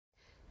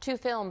Two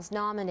films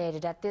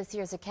nominated at this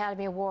year's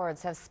Academy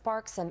Awards have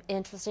sparked some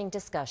interesting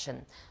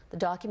discussion. The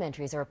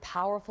documentaries are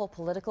powerful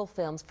political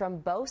films from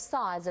both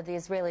sides of the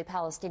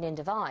Israeli-Palestinian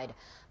divide.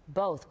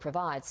 Both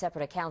provide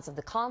separate accounts of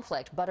the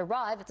conflict, but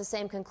arrive at the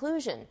same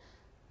conclusion,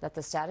 that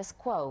the status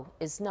quo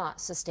is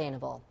not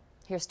sustainable.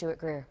 Here's Stuart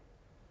Greer.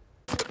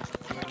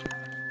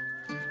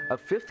 A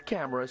fifth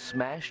camera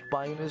smashed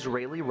by an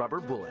Israeli rubber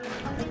bullet.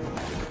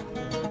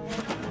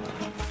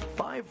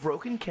 5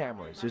 Broken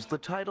Cameras is the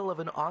title of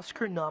an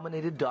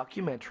Oscar-nominated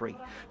documentary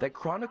that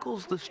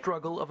chronicles the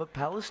struggle of a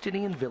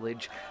Palestinian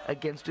village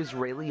against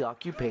Israeli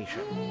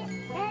occupation.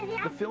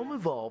 The film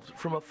evolved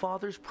from a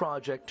father's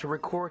project to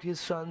record his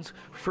son's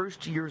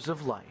first years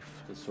of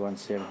life. This one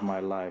saved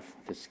my life,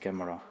 this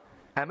camera.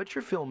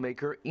 Amateur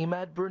filmmaker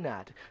Imad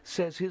Burnat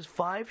says his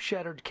 5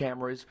 shattered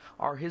cameras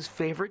are his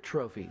favorite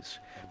trophies,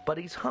 but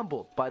he's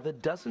humbled by the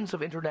dozens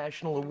of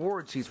international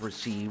awards he's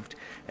received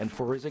and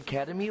for his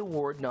Academy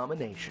Award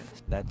nomination.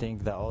 I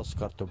think the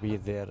Oscar to be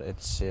there,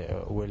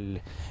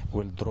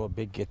 will draw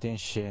big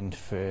attention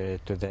to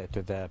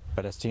the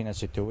Palestinian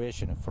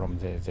situation from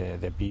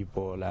the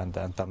people and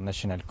the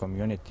international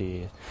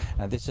community,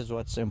 and this is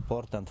what's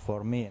important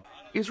for me.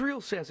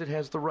 Israel says it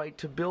has the right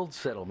to build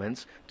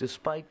settlements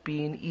despite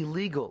being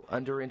illegal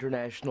under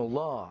international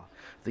law.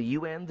 The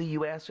UN, the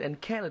US, and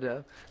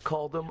Canada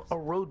call them a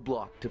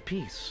roadblock to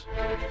peace.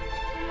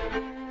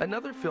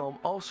 Another film,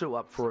 also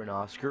up for an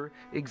Oscar,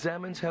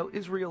 examines how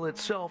Israel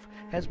itself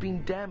has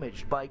been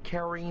damaged by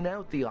carrying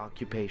out the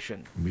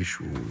occupation.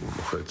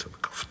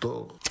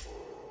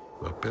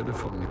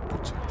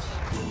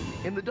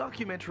 In the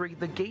documentary,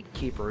 The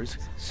Gatekeepers,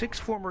 6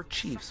 former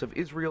chiefs of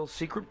Israel's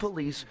secret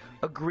police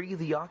agree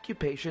the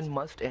occupation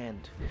must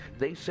end.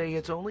 They say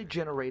it's only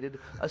generated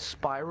a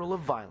spiral of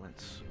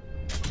violence.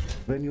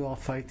 When you are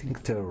fighting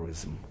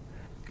terrorism,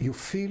 you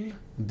feel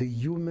the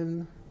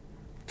human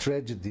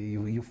tragedy,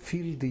 you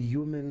feel the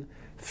human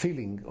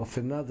feeling of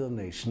another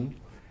nation,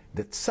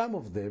 that some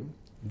of them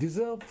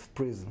deserve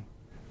prison.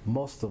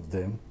 Most of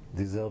them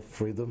deserve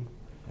freedom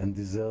and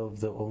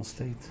deserve their own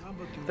state.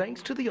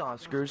 Thanks to the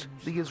Oscars,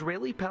 the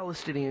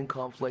Israeli-Palestinian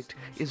conflict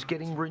is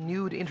getting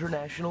renewed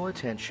international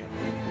attention.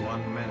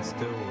 One man's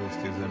terrorist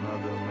is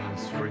another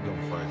man's freedom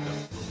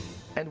fighter.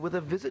 And with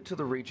a visit to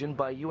the region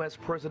by U.S.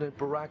 President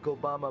Barack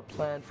Obama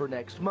planned for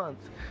next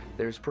month,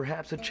 there's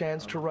perhaps a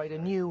chance to write a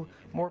new,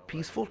 more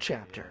peaceful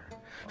chapter.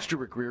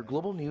 Stuart Greer,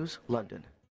 Global News, London.